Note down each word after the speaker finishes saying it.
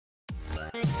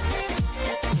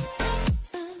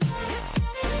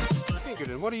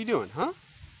Pinkerton, what are you doing, huh?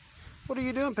 What are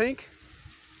you doing, Pink?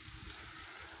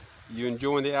 You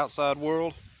enjoying the outside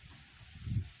world?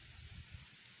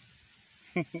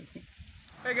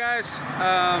 Hey guys,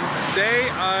 today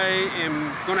I am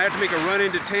going to have to make a run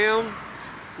into town.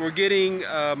 We're getting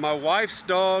my wife's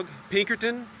dog,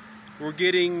 Pinkerton. We're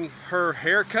getting her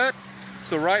hair cut.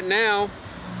 So right now,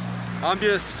 I'm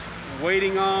just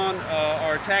waiting on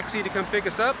our taxi to come pick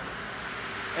us up.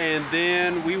 And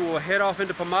then we will head off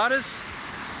into Pomadas,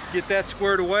 get that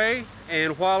squared away.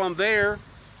 And while I'm there,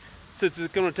 since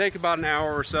it's going to take about an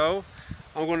hour or so,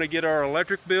 I'm going to get our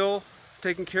electric bill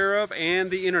taken care of and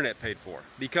the internet paid for,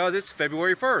 because it's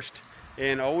February 1st,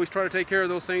 and I always try to take care of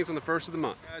those things on the 1st of the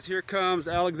month. Guys, here comes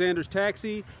Alexander's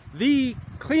taxi, the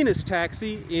cleanest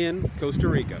taxi in Costa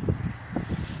Rica.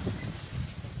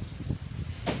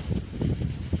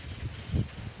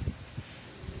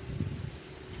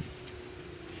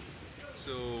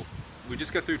 So we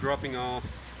just got through dropping off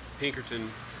Pinkerton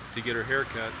to get her hair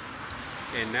cut,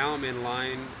 and now I'm in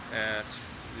line at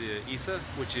the ISA,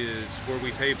 which is where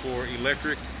we pay for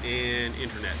electric and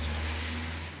internet.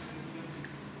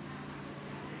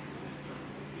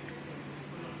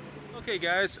 Okay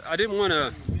guys, I didn't want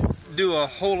to do a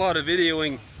whole lot of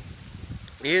videoing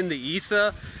in the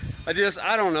ISA. I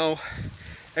don't know,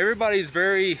 everybody's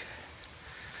very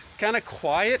kind of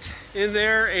quiet in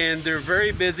there, and they're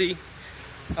very busy.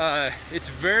 It's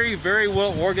very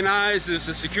well organized. There's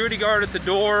a security guard at the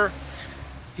door.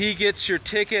 He gets your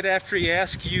ticket after he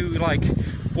asks you, like,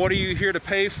 what are you here to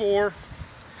pay for?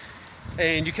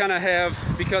 And you kind of have,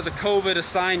 because of COVID,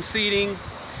 assigned seating.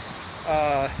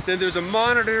 Then there's a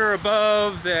monitor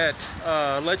above that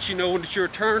lets you know when it's your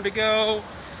turn to go.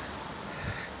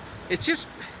 It's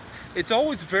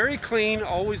always very clean,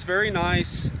 always very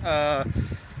nice.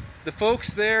 The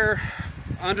folks there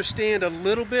understand a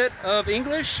little bit of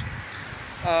English.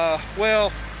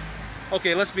 Well,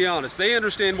 okay, let's be honest. They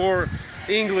understand more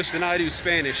English than I do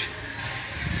Spanish,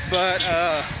 but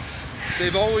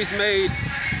they've always made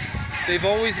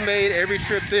every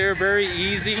trip there very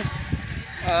easy.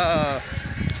 I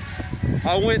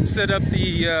went and set up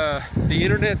the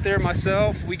internet there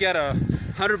myself. We got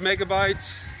 100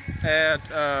 megabytes at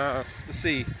let's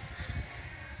see,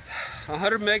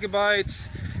 100 megabytes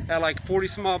at like 40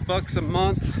 some odd bucks a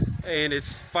month, and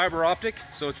it's fiber optic,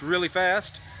 so it's really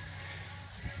fast.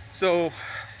 So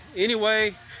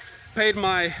anyway, paid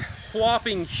my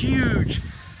whopping huge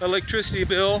electricity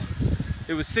bill.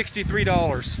 It was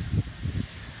 $63.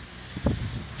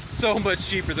 So much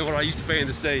cheaper than what I used to pay in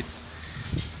the States.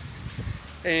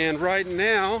 And right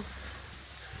now,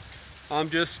 I'm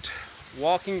just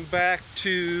walking back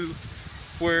to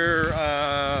where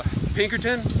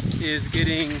Pinkerton is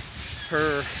getting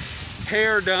her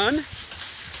hair done.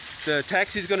 The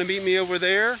taxi's gonna meet me over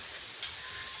there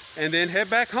and then head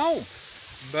back home.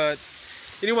 But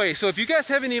anyway, so if you guys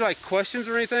have any like questions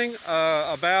or anything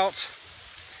about,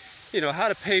 you know, how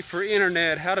to pay for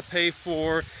internet, how to pay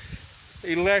for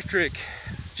electric,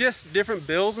 just different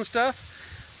bills and stuff,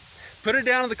 put it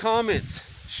down in the comments.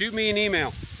 Shoot me an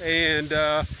email, and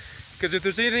because if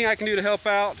there's anything I can do to help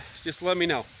out, just let me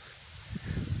know.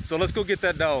 So let's go get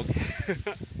that dog.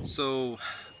 So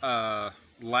early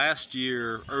last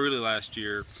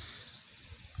year,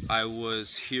 I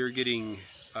was here getting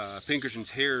Pinkerton's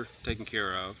hair taken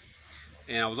care of,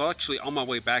 and I was actually on my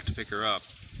way back to pick her up.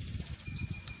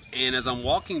 And as I'm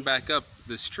walking back up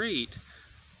the street,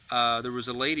 there was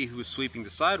a lady who was sweeping the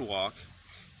sidewalk,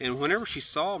 and whenever she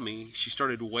saw me, she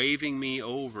started waving me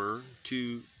over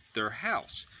to their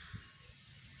house.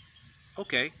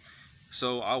 Okay,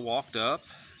 so I walked up,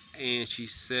 and she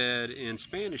said in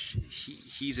Spanish,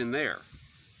 he's in there.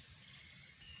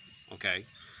 Okay,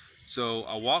 so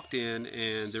I walked in,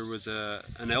 and there was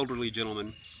an elderly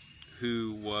gentleman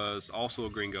who was also a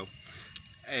gringo,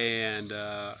 and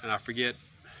I forget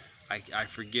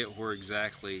where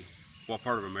exactly, what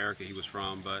part of America he was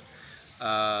from, but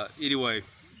anyway,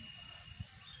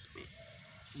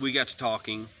 we got to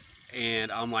talking, and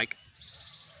I'm like,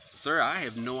 sir, I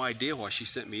have no idea why she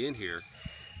sent me in here.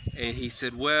 And he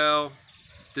said, well,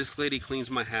 this lady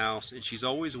cleans my house, and she's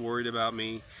always worried about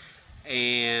me,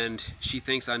 and she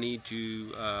thinks I need to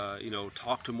you know,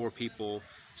 talk to more people.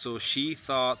 So she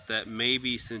thought that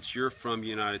maybe since you're from the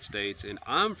United States and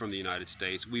I'm from the United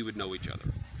States, we would know each other.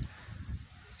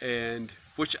 And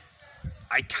which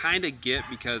I kind of get,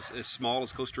 because as small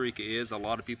as Costa Rica is, a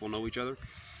lot of people know each other.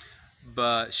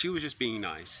 But she was just being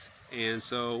nice. And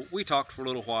so we talked for a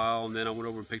little while, and then I went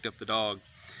over and picked up the dog.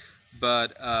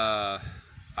 But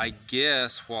I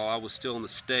guess while I was still in the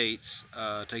States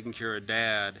taking care of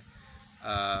Dad,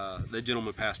 the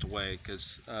gentleman passed away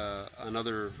because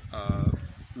another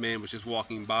man was just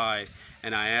walking by,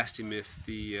 and I asked him if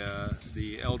the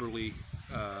elderly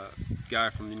guy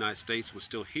from the United States was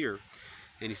still here,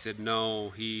 and he said no,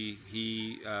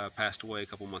 he passed away a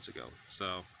couple months ago.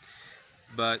 So,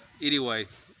 but anyway,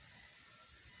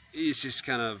 it's just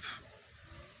kind of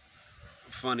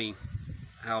funny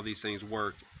how these things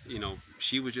work. You know,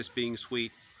 she was just being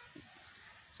sweet,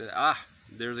 said, ah,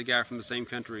 there's a guy from the same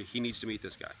country, he needs to meet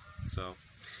this guy. So,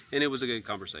 and it was a good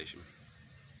conversation.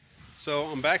 So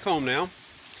I'm back home now.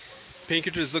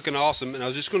 Pinkerton is looking awesome, and I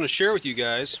was just going to share with you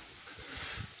guys,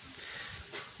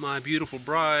 my beautiful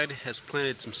bride has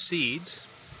planted some seeds,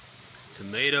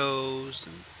 tomatoes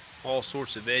and all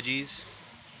sorts of veggies,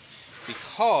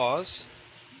 because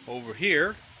over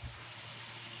here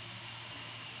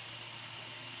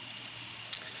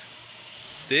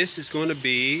this is going to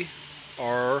be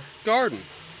our garden.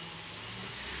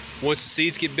 Once the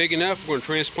seeds get big enough, we're going to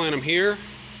transplant them here,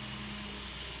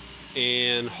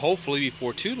 and hopefully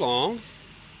before too long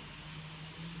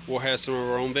we'll have some of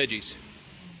our own veggies.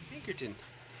 Pinkerton,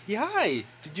 yeah, hi.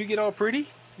 Did you get all pretty?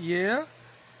 Yeah.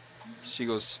 She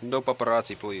goes, no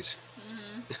paparazzi, please.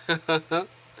 Mm-hmm.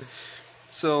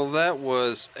 So that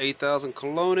was 8,000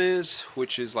 colones,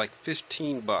 which is like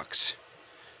 15 bucks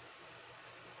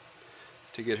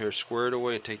to get her squared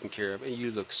away and taken care of. And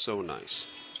you look so nice.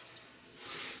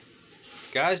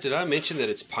 Guys, did I mention that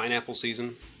it's pineapple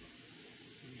season?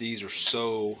 These are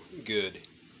so good.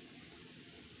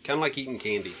 Kind of like eating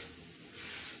candy.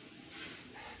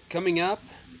 Coming up,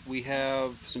 we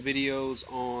have some videos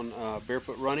on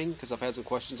barefoot running, because I've had some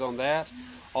questions on that.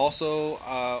 Also,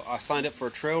 I signed up for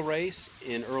a trail race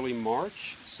in early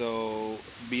March, so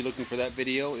be looking for that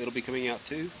video. It'll be coming out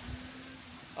too.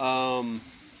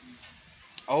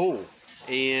 Oh,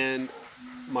 and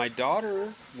my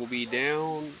daughter will be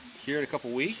down here in a couple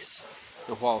weeks,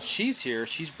 and while she's here,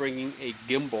 she's bringing a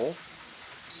gimbal.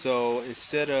 So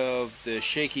instead of the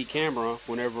shaky camera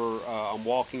whenever I'm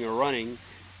walking or running,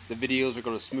 the videos are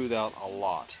going to smooth out a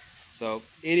lot. So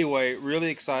anyway, really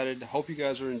excited. Hope you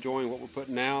guys are enjoying what we're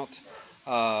putting out.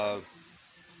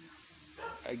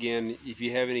 Again, if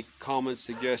you have any comments,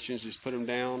 suggestions, just put them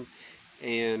down.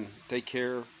 And take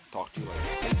care. Talk to you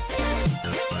later.